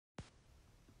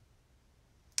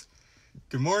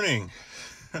Good morning.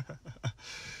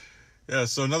 Yeah,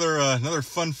 so another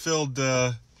fun-filled,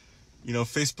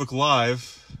 Facebook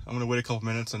Live. I'm gonna wait a couple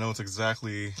minutes. I know it's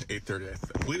exactly 8:30.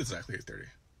 I believe it's exactly 8:30.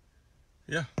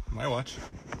 Yeah, my watch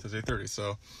says 8:30.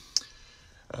 So,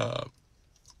 all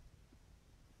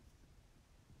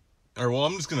right. Well,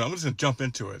 I'm just gonna jump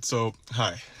into it. So,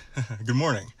 hi, good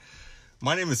morning.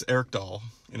 My name is Eric Dahl,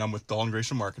 and I'm with Dahl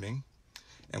and Marketing,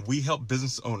 and we help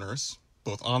business owners,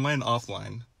 both online and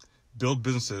offline, build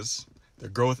businesses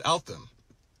that grow without them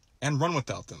and run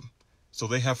without them, so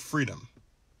they have freedom,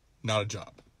 not a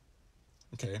job.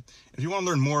 Okay? If you want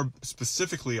to learn more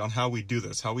specifically on how we do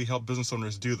this, how we help business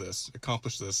owners do this,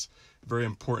 accomplish this very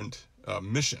important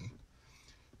mission,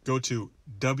 go to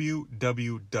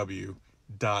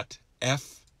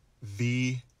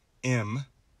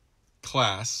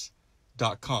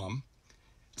www.fvmclass.com.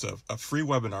 It's a free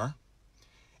webinar,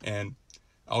 and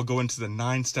I'll go into the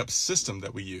 9-step system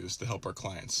that we use to help our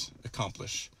clients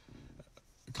accomplish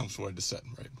what I just said,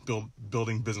 right?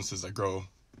 Building businesses that grow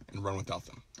and run without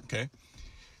them. Okay,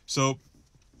 so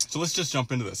let's just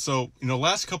jump into this. So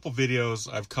last couple videos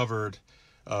I've covered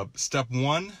step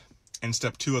 1 and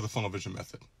step 2 of the funnel vision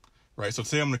method, right? So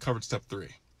today I'm going to cover step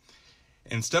 3.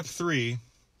 And step 3,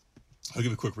 I'll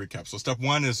give you a quick recap. So step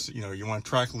 1 is you want to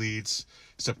track leads.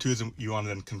 Step 2 is you want to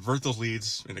then convert those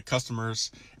leads into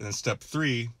customers, and then step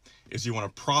 3 is you want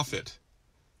to profit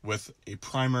with a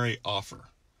primary offer.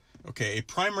 Okay, a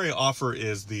primary offer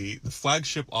is the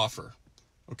flagship offer.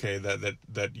 Okay,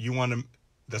 that you want to,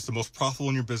 that's the most profitable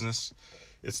in your business.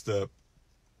 It's the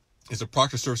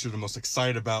product or service you're the most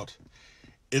excited about.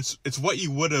 It's what you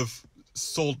would have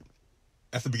sold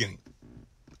at the beginning.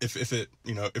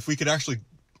 If we could actually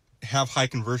have high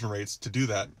conversion rates to do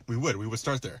that, we would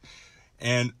start there.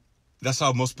 And that's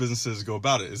how most businesses go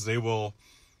about it, is they will,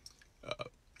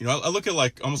 I look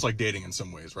at almost like dating in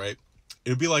some ways, right? It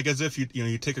would be like as if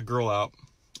you take a girl out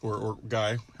or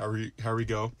guy, however you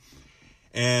go,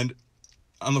 and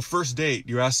on the first date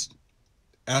you ask,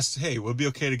 hey, would it be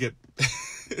okay to get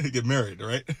get married,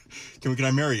 right? Can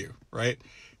I marry you, right?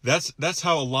 That's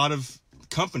how a lot of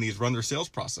companies run their sales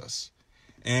process,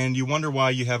 and you wonder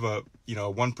why you have a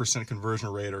 1% conversion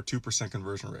rate or 2%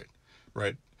 conversion rate,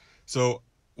 right? So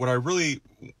what I really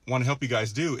want to help you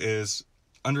guys do is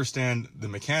understand the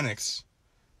mechanics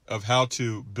of how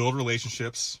to build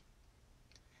relationships,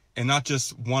 and not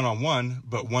just one-on-one,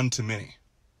 but one-to-many,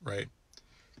 right?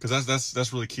 Because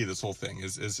that's really key to this whole thing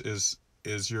is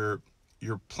you're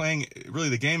playing, really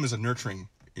the game is a nurturing,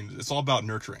 it's all about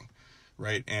nurturing,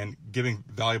 right? And giving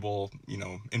valuable,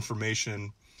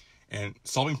 information and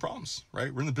solving problems,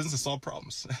 right? We're in the business to solve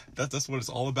problems. That's what it's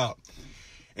all about.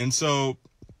 And so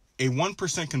a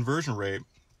 1% conversion rate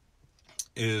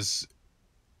is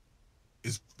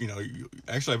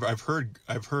actually I've heard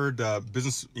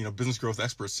business growth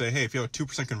experts say, hey, if you have a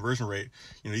 2% conversion rate,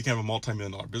 you can have a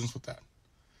multi-million-dollar business with that,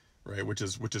 right? Which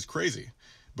is crazy.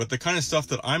 But the kind of stuff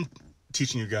that I'm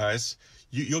teaching you guys,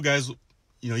 you guys,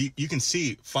 you can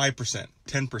see 5%,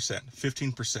 10%,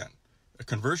 15%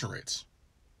 conversion rates.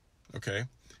 Okay,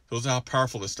 those are how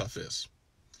powerful this stuff is.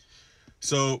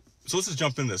 So let's just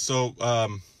jump in this. So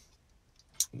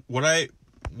what I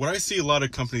see a lot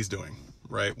of companies doing,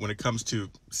 right, when it comes to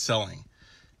selling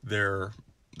their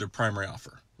primary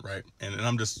offer, right? And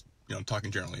I'm just talking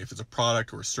generally. If it's a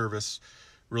product or a service,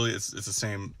 really it's the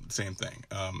same thing.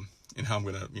 And how I'm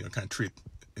gonna kind of treat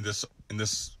in this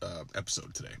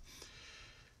episode today.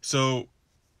 So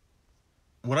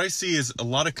what I see is a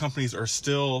lot of companies are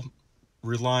still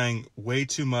relying way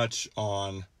too much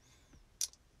on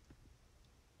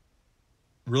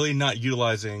really not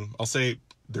utilizing, I'll say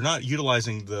they're not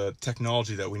utilizing the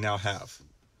technology that we now have.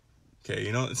 Okay,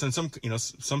 and some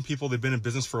people, they've been in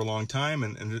business for a long time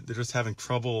and they're just having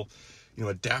trouble,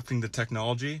 adapting the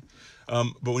technology.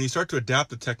 But when you start to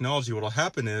adapt the technology, what will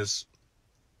happen is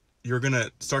you're going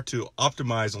to start to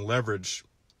optimize and leverage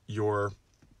your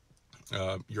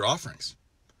offerings,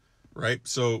 right?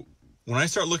 So when I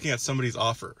start looking at somebody's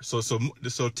offer, so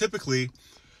typically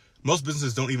most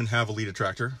businesses don't even have a lead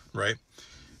attractor, right?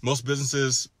 Most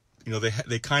businesses,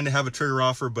 they kind of have a trigger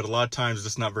offer, but a lot of times it's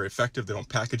just not very effective. They don't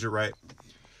package it right.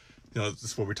 This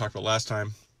is what we talked about last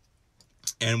time.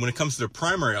 And when it comes to their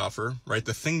primary offer, right,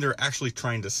 the thing they're actually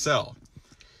trying to sell,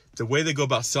 the way they go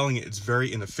about selling it is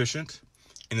very inefficient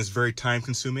and it's very time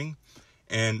consuming.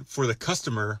 And for the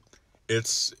customer,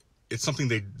 it's something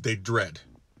they dread.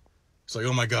 It's like,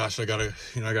 oh my gosh, I gotta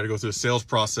go through a sales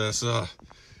process.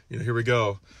 Here we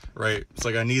go. Right. It's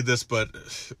like, I need this, but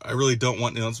I really don't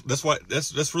want,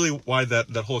 that's really why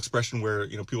that whole expression where,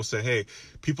 people say, hey,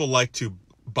 people like to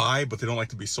buy, but they don't like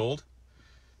to be sold.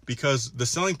 because the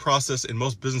selling process in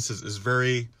most businesses is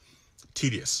very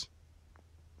tedious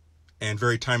and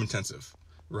very time intensive,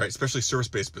 right? Especially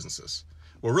service-based businesses.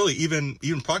 Well, really, even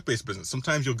product-based business.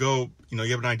 Sometimes you'll go, you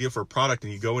have an idea for a product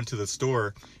and you go into the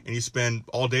store and you spend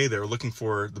all day there looking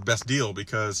for the best deal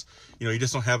because, you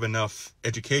just don't have enough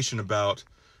education about,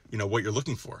 what you're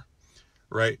looking for,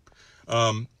 right?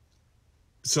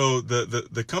 So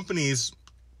the companies,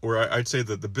 or I'd say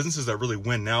that the businesses that really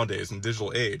win nowadays in the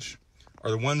digital age are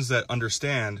the ones that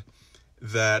understand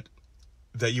that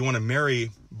you want to marry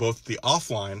both the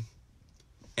offline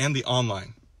and the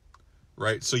online,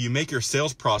 right? So you make your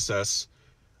sales process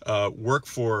work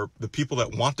for the people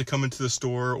that want to come into the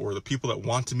store, or the people that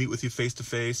want to meet with you face to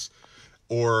face,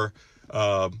 or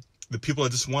the people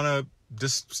that just want to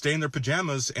just stay in their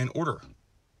pajamas and order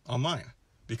online,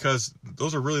 because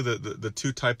those are really the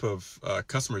two type of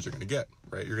customers you're going to get,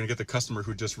 right? You're going to get the customer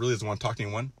who just really doesn't want to talk to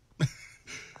anyone.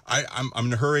 I'm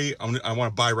in a hurry. I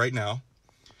want to buy right now.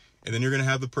 And then you're going to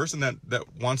have the person that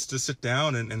wants to sit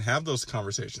down and have those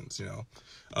conversations,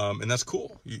 and that's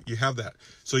cool. You have that.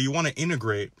 So you want to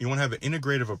integrate, you want to have an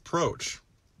integrative approach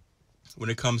when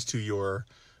it comes to your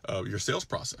sales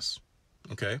process.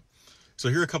 Okay. So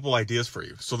here are a couple ideas for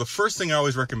you. So the first thing I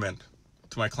always recommend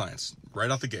to my clients right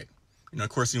out the gate, of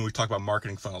course, we talk about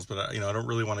marketing funnels, but I don't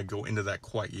really want to go into that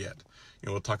quite yet.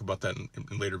 We'll talk about that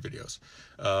in later videos.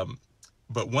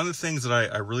 But one of the things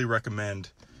that I really recommend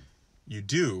you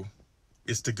do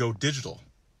is to go digital,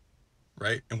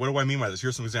 right? And what do I mean by this?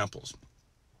 Here's some examples.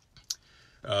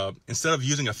 Instead of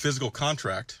using a physical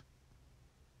contract,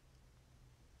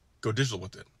 go digital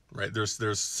with it, right?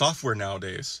 There's software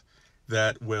nowadays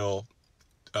that will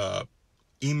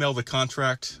email the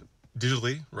contract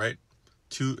digitally, right?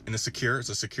 It's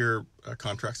a secure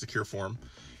contract, secure form.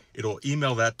 It'll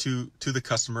email that to the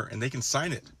customer, and they can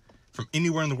sign it from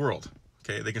anywhere in the world.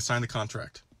 Okay, they can sign the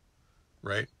contract,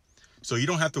 right? So you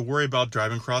don't have to worry about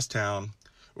driving across town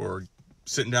or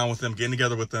sitting down with them, getting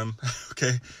together with them.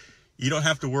 Okay, you don't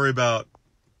have to worry about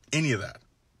any of that,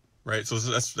 right? So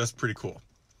that's pretty cool.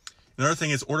 Another thing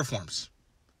is order forms,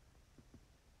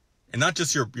 and not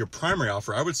just your primary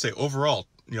offer. I would say overall,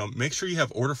 make sure you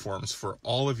have order forms for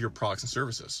all of your products and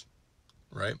services,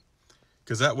 right?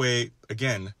 Because that way,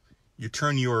 again, you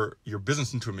turn your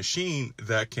business into a machine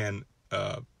that can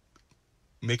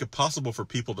make it possible for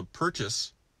people to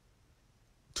purchase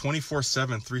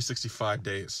 24/7, 365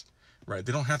 days, right?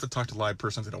 They don't have to talk to a live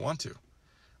person if they don't want to,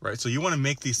 right? So you want to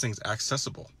make these things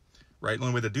accessible, right? The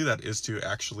only way to do that is to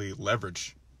actually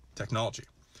leverage technology.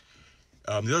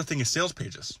 The other thing is sales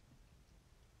pages.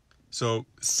 So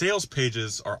sales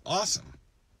pages are awesome,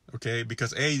 okay?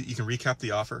 Because you can recap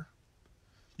the offer.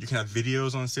 You can have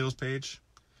videos on a sales page.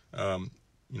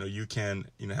 You can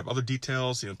have other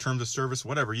details, terms of service,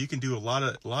 whatever. You can do a lot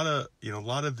of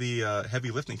the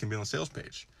heavy lifting can be on the sales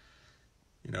page,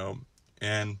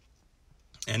 and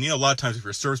a lot of times if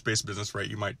you're a service-based business, right,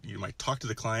 you might talk to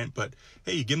the client, but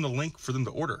hey, you give them the link for them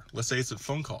to order. Let's say it's a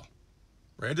phone call,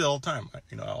 right? I do it all the time.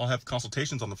 I'll have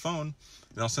consultations on the phone,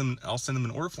 and I'll send them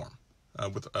an order form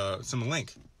with send a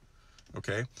link.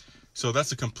 Okay, so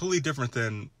that's a completely different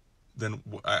than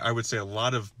I would say a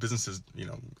lot of businesses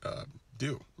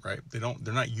do, right?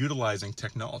 They're not utilizing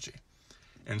technology,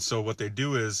 and so what they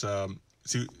do is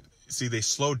they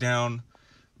slow down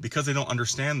because they don't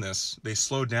understand this. They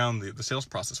slow down the sales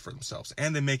process for themselves,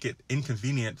 and they make it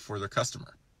inconvenient for their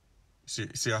customer.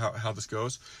 See how this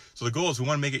goes? So the goal is we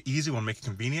want to make it easy, we want to make it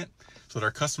convenient, so that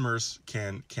our customers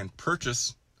can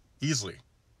purchase easily.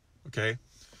 Okay.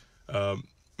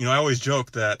 I always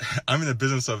joke that I'm in the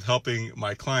business of helping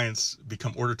my clients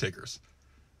become order takers,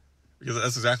 because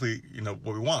that's exactly,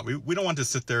 what we want. We don't want to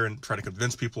sit there and try to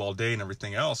convince people all day and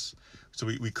everything else. So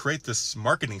we create this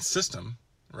marketing system,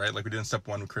 right? Like we did in step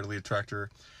 1, we created a lead attractor,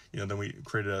 then we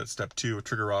created a step 2, a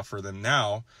trigger offer. Then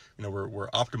now, we're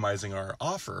optimizing our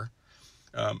offer.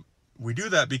 We do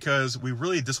that because we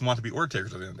really just want to be order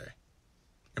takers at the end of the day.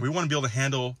 And we want to be able to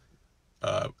handle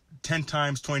 10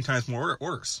 times, 20 times more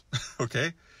orders,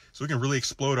 okay? So we can really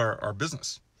explode our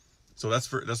business. So that's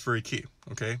very key,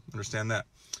 okay? Understand that.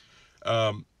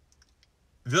 The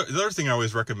other thing I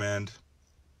always recommend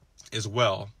as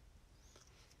well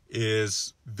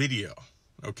is video,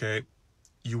 okay?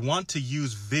 You want to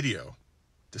use video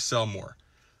to sell more.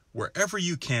 Wherever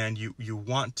you can, you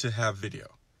want to have video.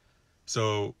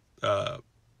 So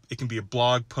it can be a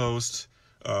blog post.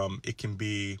 It can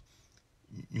be,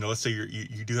 let's say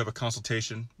you do have a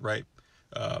consultation, right?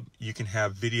 You can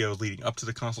have video leading up to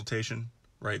the consultation,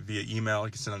 right? Via email,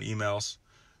 you can send out emails.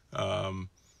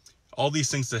 All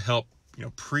these things to help,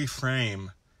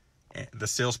 pre-frame the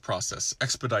sales process,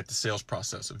 expedite the sales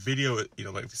process. Video, like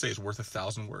they say, is worth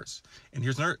 1,000 words. And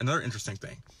here's another interesting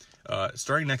thing.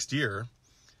 Starting next year,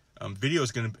 video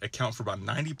is going to account for about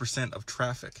 90% of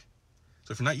traffic.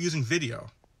 So if you're not using video,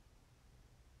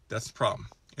 that's the problem.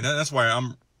 And that's why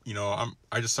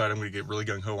I decided I'm going to get really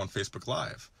gung-ho on Facebook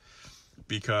Live,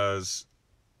 because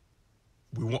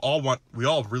we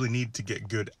all really need to get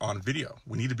good on video.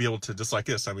 We need to be able to, just like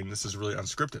this. I mean, this is really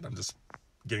unscripted. I'm just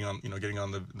getting on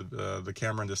the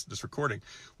camera and just recording.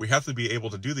 We have to be able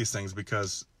to do these things,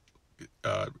 because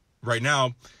right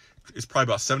now it's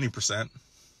probably about 70%.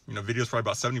 Video is probably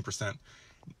about 70%.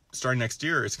 Starting next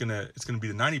year, it's gonna be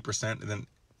the 90%, and then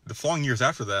the following years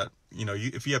after that,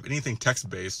 if you have anything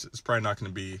text-based, it's probably not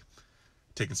going to be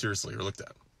taken seriously or looked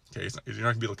at. Okay, you're not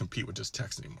going to be able to compete with just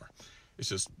text anymore. It's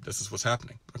just, this is what's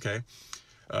happening. Okay,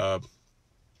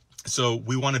 so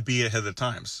we want to be ahead of the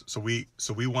times. So we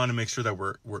want to make sure that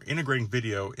we're integrating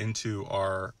video into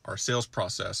our sales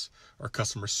process, our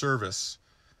customer service,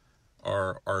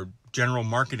 our general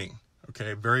marketing.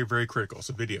 Okay, very, very critical.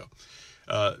 So video.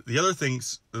 The other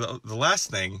things, the last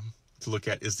thing to look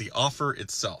at is the offer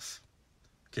itself.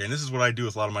 Okay, and this is what I do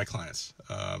with a lot of my clients.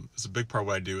 It's a big part of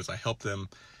what I do is I help them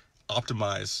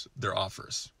optimize their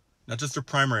offers, not just their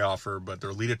primary offer, but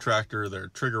their lead attractor, their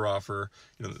trigger offer,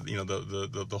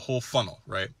 the whole funnel,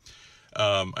 right?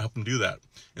 I help them do that.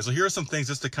 And so here are some things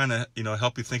just to kind of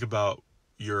help you think about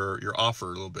your offer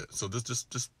a little bit. So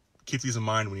just keep these in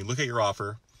mind when you look at your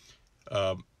offer.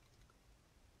 The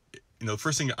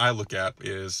first thing I look at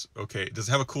is, okay, does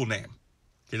it have a cool name?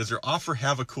 Okay, does your offer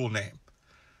have a cool name?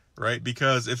 Right?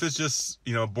 Because if it's just,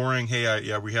 boring,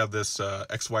 hey, we have this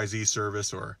XYZ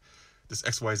service or this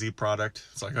XYZ product,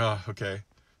 it's like, oh, okay,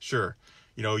 sure.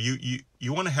 You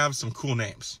want to have some cool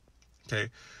names. Okay.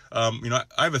 I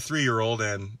have a 3-year-old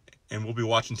and we'll be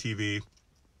watching TV,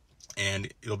 and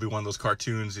it'll be one of those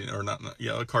cartoons, or not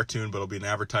a cartoon, but it'll be an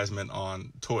advertisement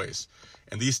on toys.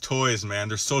 And these toys, man,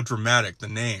 they're so dramatic, the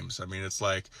names. I mean, it's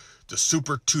like the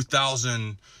Super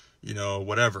 2000,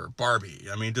 whatever, Barbie.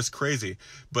 I mean, just crazy.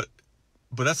 But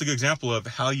that's a good example of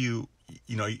how you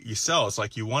sell. It's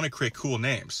like you want to create cool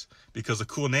names, because the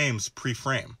cool names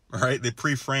pre-frame, right? They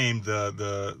pre-frame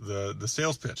the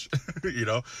sales pitch,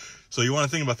 So you want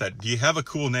to think about that. Do you have a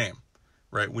cool name?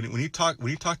 Right? When you talk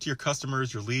to your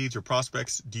customers, your leads, your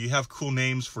prospects, do you have cool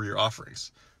names for your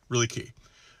offerings? Really key.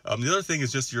 The other thing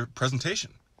is just your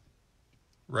presentation,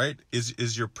 right?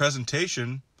 Is your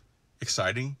presentation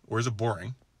exciting, or is it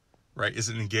boring, right? Is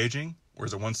it engaging, or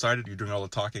is it one-sided? You're doing all the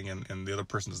talking and the other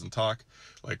person doesn't talk.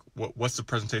 Like, what's the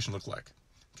presentation look like?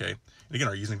 Okay. And again,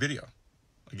 are you using video?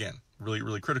 Again, really,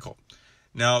 really critical.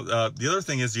 Now, the other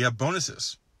thing is, do you have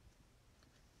bonuses?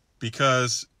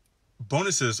 Because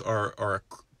bonuses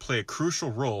play a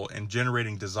crucial role in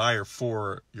generating desire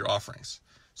for your offerings.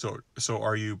 So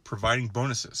are you providing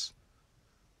bonuses?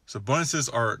 So bonuses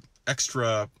are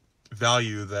extra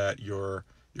value that your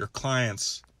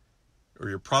clients or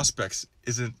your prospects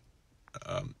isn't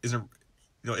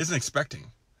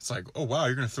expecting. It's like, oh wow,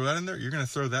 you're going to throw that in there? You're going to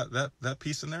throw that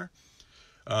piece in there?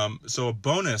 So a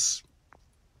bonus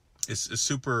is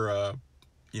super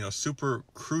super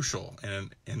crucial,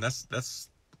 and that's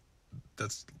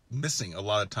missing a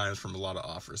lot of times from a lot of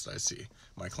offers that I see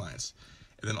my clients.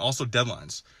 And then also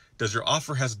deadlines. Does your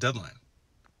offer has a deadline,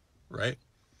 right?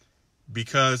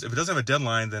 Because if it doesn't have a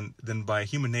deadline, then by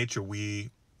human nature,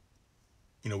 we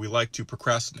like to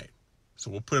procrastinate. So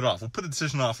we'll put it off. We'll put the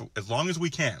decision off as long as we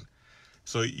can.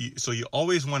 So you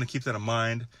always want to keep that in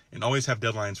mind and always have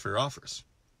deadlines for your offers.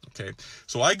 Okay.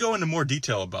 So I go into more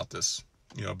detail about this,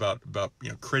 about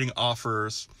creating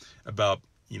offers, about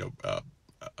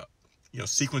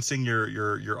sequencing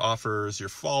your offers, your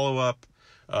follow-up,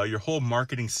 your whole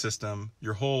marketing system,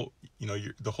 your whole,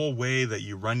 the whole way that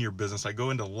you run your business. I go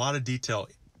into a lot of detail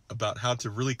about how to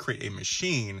really create a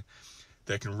machine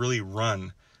that can really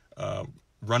run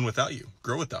without you,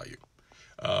 grow without you.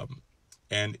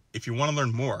 And if you want to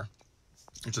learn more,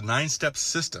 it's a 9-step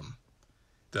system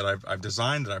that I've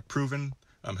designed, that I've proven.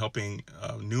 I'm helping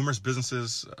numerous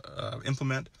businesses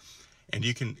implement. And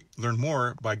you can learn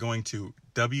more by going to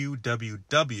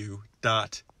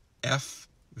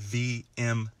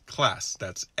www.fvmclass.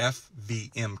 That's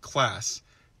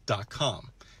fvmclass.com.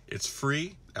 It's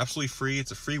free, absolutely free.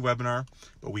 It's a free webinar,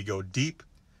 but we go deep,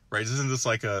 right? This isn't just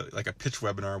like a pitch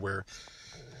webinar where,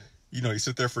 you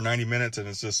sit there for 90 minutes and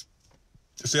it's just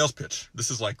a sales pitch.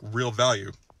 This is like real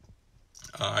value.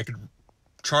 I could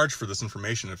charge for this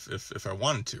information if I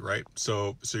wanted to, right?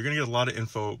 So you're going to get a lot of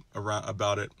info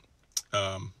about it.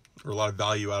 Or a lot of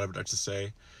value out of it, I should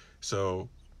say. So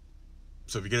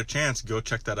So if you get a chance, go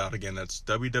check that out. Again, that's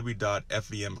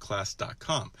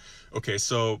www.fvmclass.com. Okay,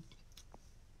 so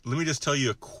let me just tell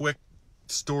you a quick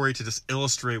story to just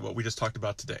illustrate what we just talked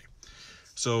about today.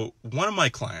 So one of my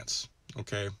clients,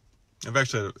 okay, I've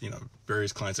actually had,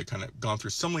 various clients that kind of gone through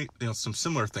some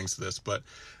similar things to this, but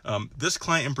this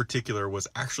client in particular was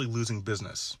actually losing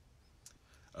business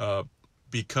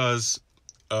because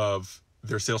of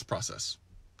their sales process.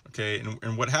 Okay,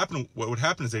 and what would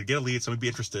happen is they'd get a lead, somebody would be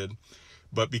interested,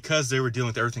 but because they were dealing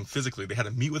with everything physically, they had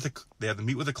to meet with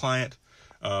the client.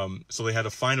 So they had to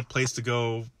find a place to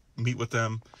go meet with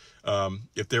them.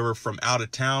 If they were from out of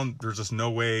town, there's just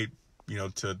no way,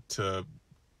 to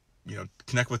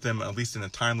connect with them, at least in a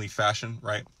timely fashion,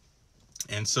 right?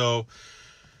 And so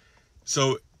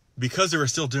because they were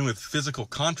still dealing with physical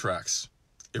contracts,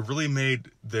 it really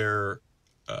made their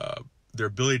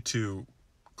ability to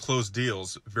close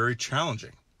deals very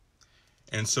challenging.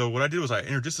 And so what I did was I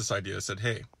introduced this idea. I said,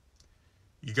 hey,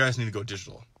 you guys need to go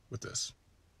digital with this.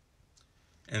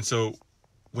 And so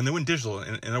when they went digital,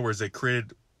 in other words, they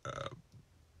created,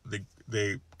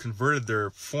 they converted their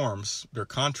forms, their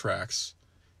contracts,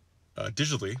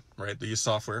 digitally, right? They use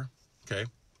software, okay?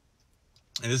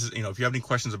 And this is, if you have any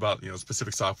questions about,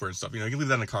 specific software and stuff, you can leave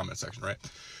that in the comment section, right?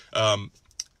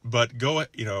 But I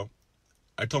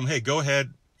told them, hey, go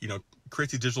ahead,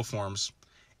 create these digital forms,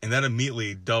 and that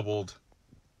immediately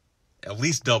at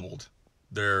least doubled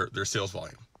their sales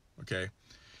volume, okay?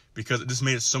 Because it just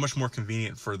made it so much more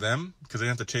convenient for them, because they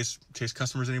didn't have to chase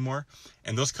customers anymore,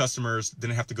 and those customers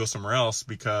didn't have to go somewhere else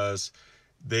because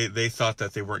they thought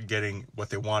that they weren't getting what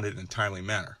they wanted in a timely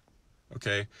manner,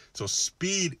 okay? So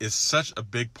speed is such a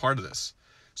big part of this.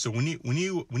 So when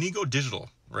you go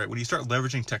digital, right, when you start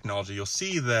leveraging technology, you'll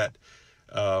see that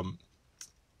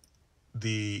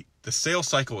the sales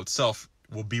cycle itself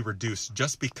will be reduced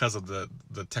just because of the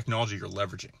technology you're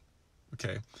leveraging,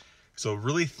 okay? So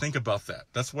really think about that.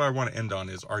 That's what I want to end on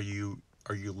is, are you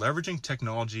leveraging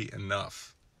technology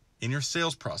enough in your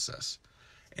sales process?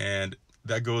 And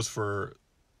that goes for,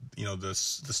 the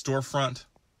storefront,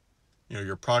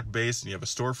 your product base, and you have a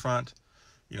storefront,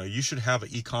 you should have an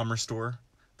e-commerce store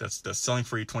that's selling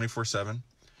for you 24/7.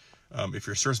 If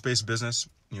you're a service-based business,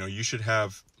 you should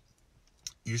have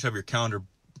your calendar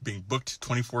being booked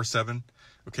 24/7.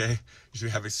 Okay, you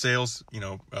should have a sales,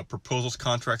 proposals,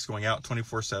 contracts going out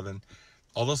 24/7.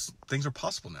 All those things are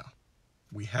possible now.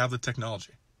 We have the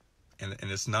technology, and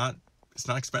it's not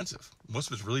expensive. Most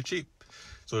of it's really cheap,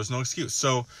 so there's no excuse.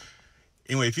 So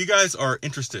anyway, if you guys are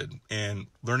interested in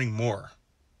learning more,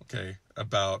 okay,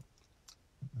 about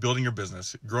building your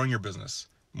business, growing your business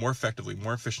more effectively,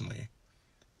 more efficiently,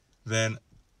 then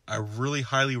I really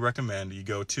highly recommend you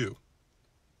go to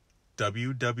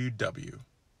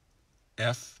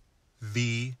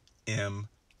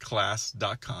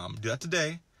www.fvmclass.com. Do that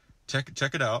today.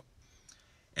 Check it out.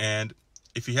 And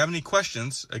if you have any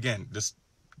questions, again, just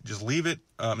leave it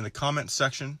in the comment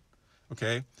section.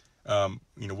 Okay.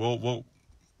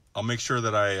 I'll make sure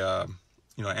that I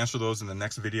answer those in the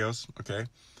next videos. Okay.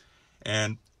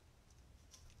 And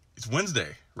it's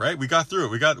Wednesday, right? We got through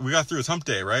it. We got through. It's hump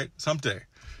day, right? It's hump day.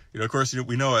 Of course,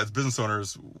 we know as business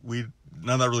owners, none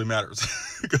of that really matters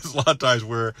because a lot of times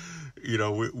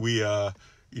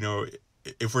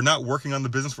if we're not working on the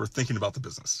business, we're thinking about the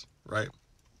business, right?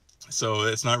 So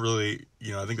it's not really,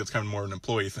 I think that's kind of more an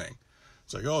employee thing.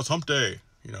 It's like, oh, it's hump day,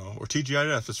 or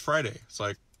TGIF, it's Friday. It's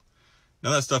like,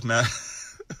 none of that stuff matters.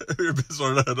 Your business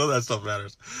owner, none of that stuff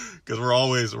matters because we're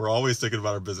always thinking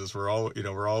about our business. We're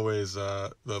always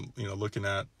looking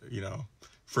at,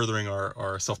 furthering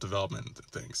our self-development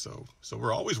things. So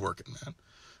we're always working, man.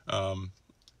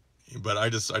 But I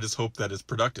just hope that it's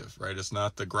productive, right? It's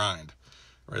not the grind,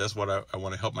 right? That's what I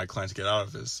want to help my clients get out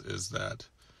of is that,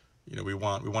 we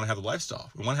want to have a lifestyle.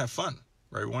 We want to have fun,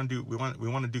 right? We want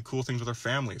to do cool things with our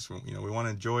families. We want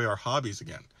to enjoy our hobbies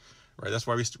again, right? That's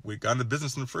why we got into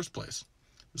business in the first place.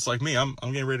 It's like me, I'm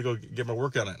getting ready to go get my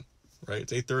workout in, right?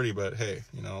 It's 8:30, but hey,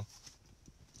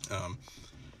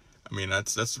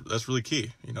 that's really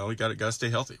key. We gotta stay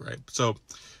healthy, right? So,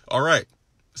 all right.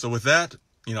 So with that,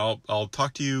 I'll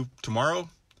talk to you tomorrow.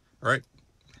 All right.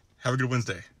 Have a good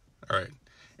Wednesday. All right.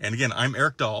 And again, I'm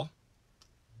Eric Dahl,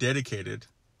 dedicated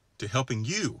to helping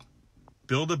you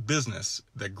build a business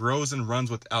that grows and runs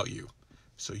without you,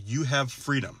 so you have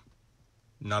freedom,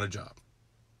 not a job.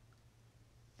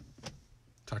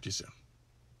 Talk to you soon.